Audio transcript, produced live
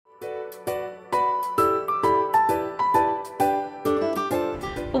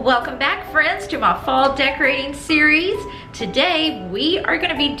Welcome back, friends, to my fall decorating series. Today we are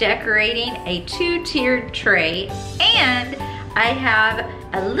going to be decorating a two-tiered tray, and I have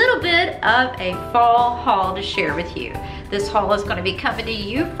a little bit of a fall haul to share with you. This haul is going to be coming to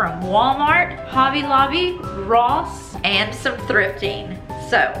you from Walmart, Hobby Lobby, Ross, and some thrifting.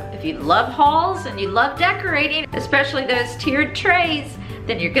 So if you love hauls and you love decorating, especially those tiered trays,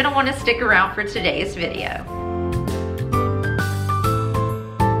 then you're going to want to stick around for today's video.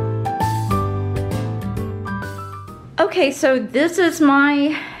 Okay, so this is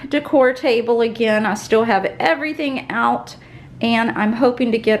my decor table again. I still have everything out, and I'm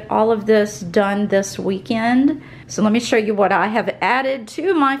hoping to get all of this done this weekend. So let me show you what I have added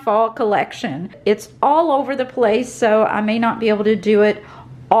to my fall collection. It's all over the place, so I may not be able to do it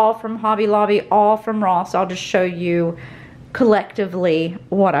all from Hobby Lobby, all from Ross. I'll just show you collectively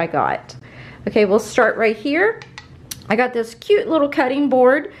what I got. Okay, we'll start right here. I got this cute little cutting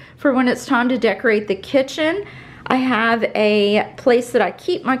board for when it's time to decorate the kitchen. I have a place that I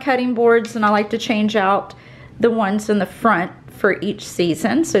keep my cutting boards, and I like to change out the ones in the front for each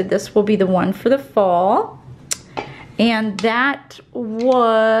season. So this will be the one for the fall. And that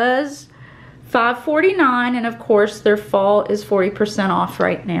was $5.49, and of course their fall is 40% off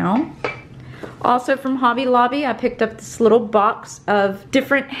right now. Also from Hobby Lobby, I picked up this little box of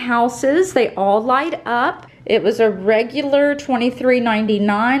different houses. They all light up. It was a regular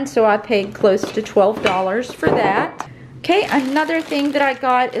 $23.99, so I paid close to $12 for that. Okay, another thing that I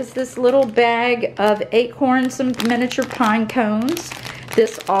got is this little bag of acorns and miniature pine cones.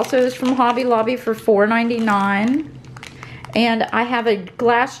 This also is from Hobby Lobby for $4.99. And I have a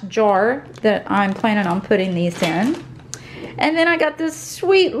glass jar that I'm planning on putting these in. And then I got this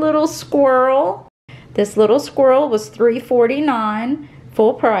sweet little squirrel. This little squirrel was $3.49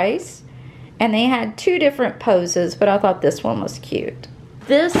 full price. And they had two different poses, but I thought this one was cute.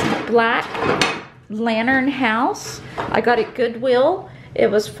 This black lantern house, I got at Goodwill.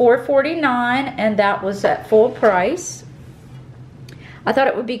 It was $4.49, and that was at full price. I thought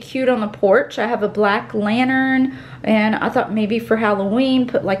it would be cute on the porch. I have a black lantern, and I thought maybe for Halloween,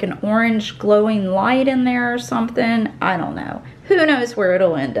 put like an orange glowing light in there or something. I don't know. Who knows where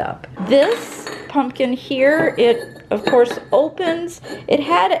it'll end up. This pumpkin here, it of course opens. It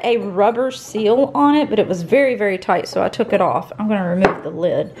had a rubber seal on it, but it was very, very tight, so I took it off. I'm gonna remove the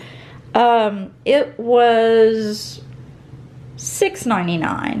lid. It was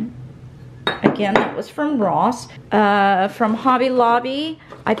 $6.99. Again, that was from Ross. From Hobby Lobby,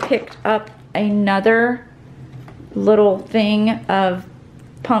 I picked up another little thing of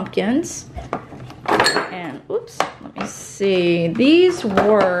pumpkins. And, oops, let me see. These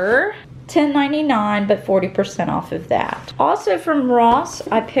were $10.99, but 40% off of that. Also from Ross,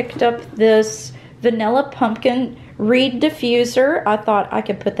 I picked up this vanilla pumpkin reed diffuser. I thought I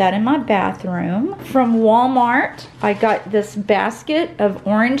could put that in my bathroom. From Walmart, I got this basket of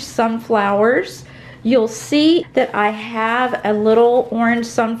orange sunflowers. You'll see that I have a little orange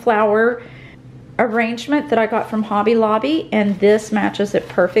sunflower arrangement that I got from Hobby Lobby, and this matches it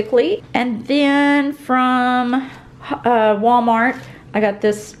perfectly. And then from Walmart, I got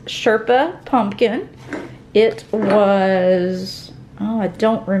this Sherpa pumpkin. It was, oh, I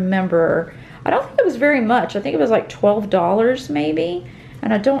don't remember. I don't think it was very much. I think it was like $12 maybe.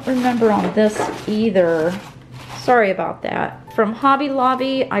 And I don't remember on this either. Sorry about that. From Hobby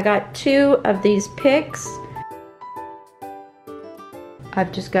Lobby, I got two of these picks.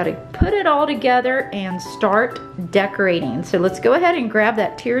 I've just got to put it all together and start decorating. So let's go ahead and grab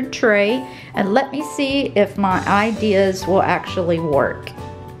that tiered tray and let me see if my ideas will actually work.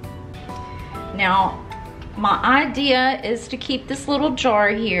 Now, my idea is to keep this little jar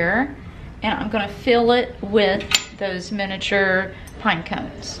here, and I'm going to fill it with those miniature pine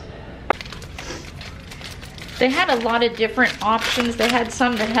cones. They had a lot of different options. They had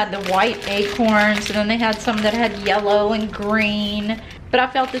some that had the white acorns, and then they had some that had yellow and green. But I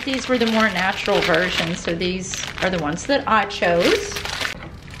felt that these were the more natural versions, so these are the ones that I chose.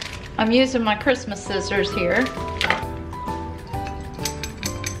 I'm using my Christmas scissors here.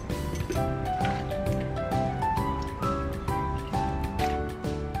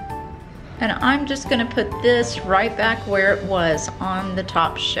 And I'm just gonna put this right back where it was on the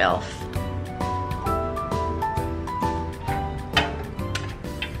top shelf.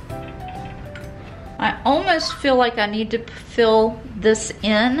 I almost feel like I need to fill this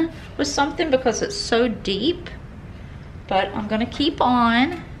in with something because it's so deep, but I'm gonna keep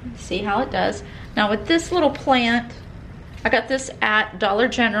on, see how it does. Now with this little plant, I got this at Dollar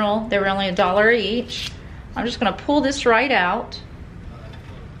General. They were only $1 each. I'm just gonna pull this right out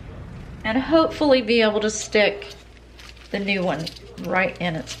and hopefully be able to stick the new one right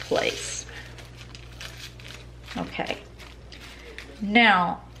in its place. Okay.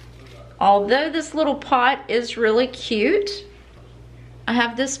 Now, although this little pot is really cute, I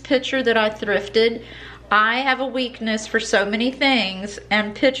have this picture that I thrifted. I have a weakness for so many things,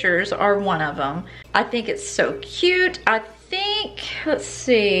 and pictures are one of them. I think it's so cute. I think, let's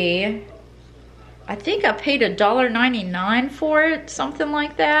see, I think I paid $1.99 for it, something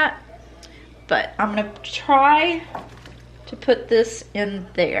like that. But I'm gonna try to put this in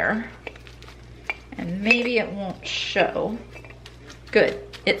there, and maybe it won't show. Good,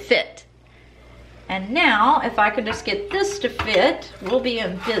 it fit. And now, if I could just get this to fit, we'll be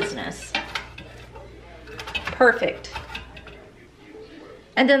in business. Perfect.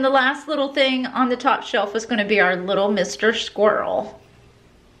 And then the last little thing on the top shelf is gonna be our little Mr. Squirrel.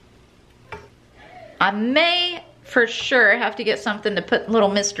 I may for sure have to get something to put little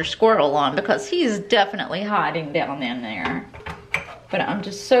Mr. Squirrel on, because he's definitely hiding down in there. But I'm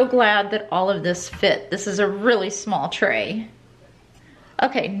just so glad that all of this fit. This is a really small tray.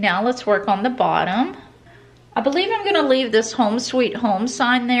 Okay, now let's work on the bottom. I believe I'm gonna leave this Home Sweet Home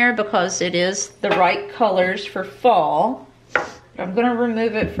sign there because it is the right colors for fall. I'm gonna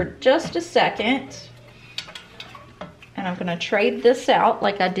remove it for just a second. And I'm gonna trade this out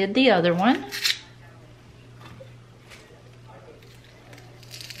like I did the other one.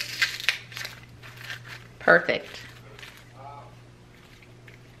 Perfect.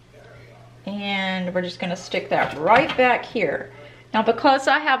 And we're just gonna stick that right back here. Now, because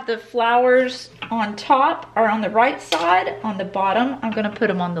I have the flowers on top or on the right side, on the bottom, I'm gonna put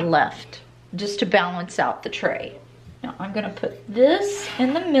them on the left, just to balance out the tray. Now, I'm gonna put this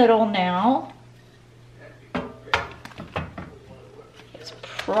in the middle now. It's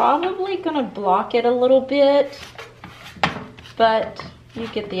probably gonna block it a little bit, but you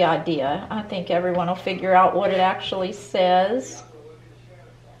get the idea. I think everyone will figure out what it actually says.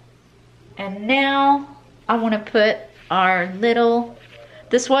 And now I want to put our little,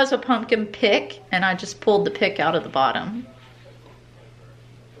 this was a pumpkin pick, and I just pulled the pick out of the bottom.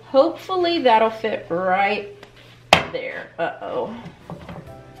 Hopefully that'll fit right there. Uh-oh.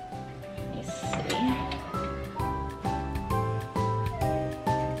 Let me see.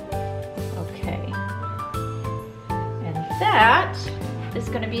 Okay. And that is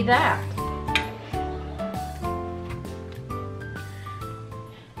going to be that.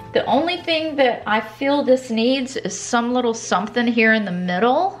 The only thing that I feel this needs is some little something here in the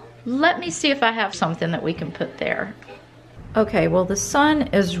middle. Let me see if I have something that we can put there. Okay, well, the sun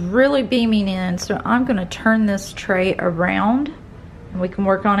is really beaming in, so I'm going to turn this tray around and we can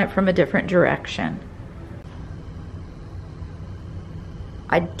work on it from a different direction.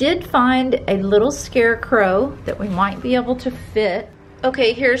 I did find a little scarecrow that we might be able to fit.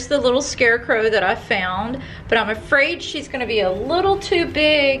 Okay, here's the little scarecrow that I found, but I'm afraid she's gonna be a little too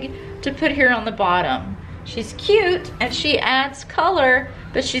big to put here on the bottom. She's cute and she adds color,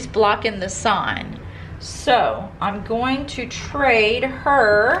 but she's blocking the sign. So I'm going to trade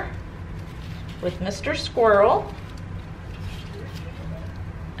her with Mr. Squirrel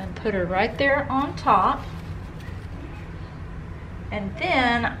and put her right there on top. And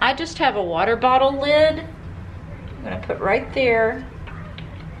then I just have a water bottle lid I'm gonna put right there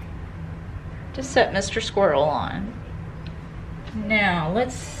to set Mr. Squirrel on. Now,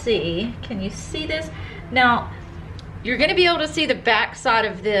 let's see. Can you see this? Now, you're gonna be able to see the back side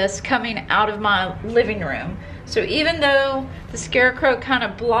of this coming out of my living room. So even though the scarecrow kind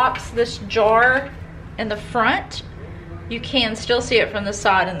of blocks this jar in the front, you can still see it from the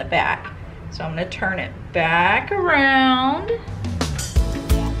side and the back. So I'm gonna turn it back around.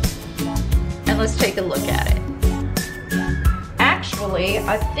 And let's take a look at it. Actually,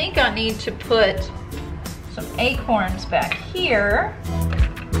 I think I need to put some acorns back here.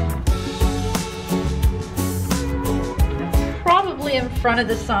 Probably in front of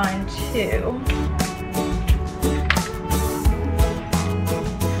the sign too.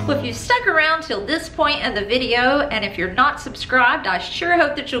 Well, if you stuck around till this point in the video, and if you're not subscribed, I sure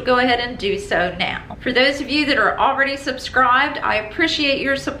hope that you'll go ahead and do so now. For those of you that are already subscribed, I appreciate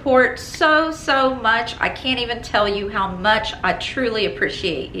your support so much. I can't even tell you how much I truly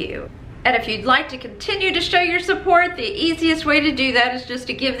appreciate you. And if you'd like to continue to show your support, the easiest way to do that is just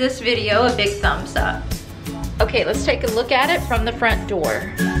to give this video a big thumbs up. Okay, let's take a look at it from the front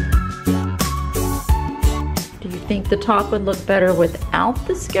door. Do you think the top would look better without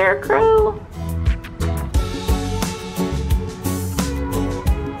the scarecrow?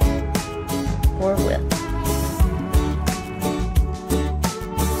 Or with?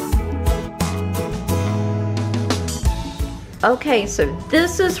 Okay, so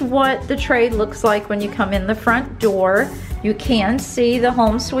this is what the tray looks like when you come in the front door. You can see the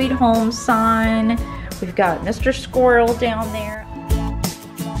Home Sweet Home sign. We've got Mr. Squirrel down there.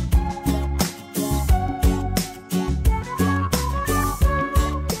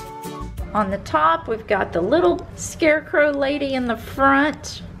 On the top, we've got the little scarecrow lady in the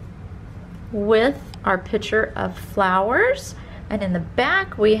front with our picture of flowers. And in the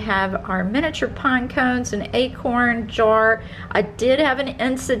back, we have our miniature pine cones, an acorn jar. I did have an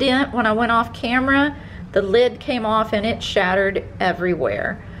incident when I went off camera. The lid came off and it shattered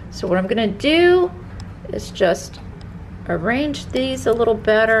everywhere. So what I'm gonna do is just arrange these a little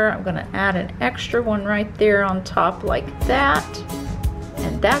better. I'm gonna add an extra one right there on top like that.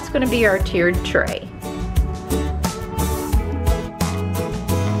 And that's gonna be our tiered tray.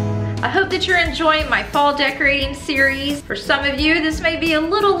 I hope that you're enjoying my fall decorating series. For some of you, this may be a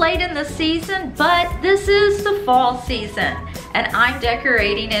little late in the season, but this is the fall season, and I'm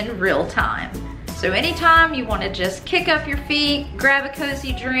decorating in real time. So anytime you want to just kick up your feet, grab a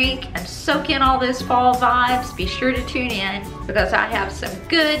cozy drink, and soak in all those fall vibes, be sure to tune in, because I have some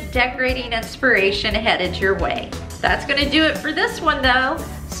good decorating inspiration headed your way. That's gonna do it for this one though.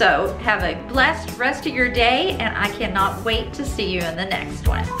 So have a blessed rest of your day, and I cannot wait to see you in the next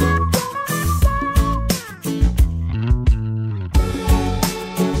one.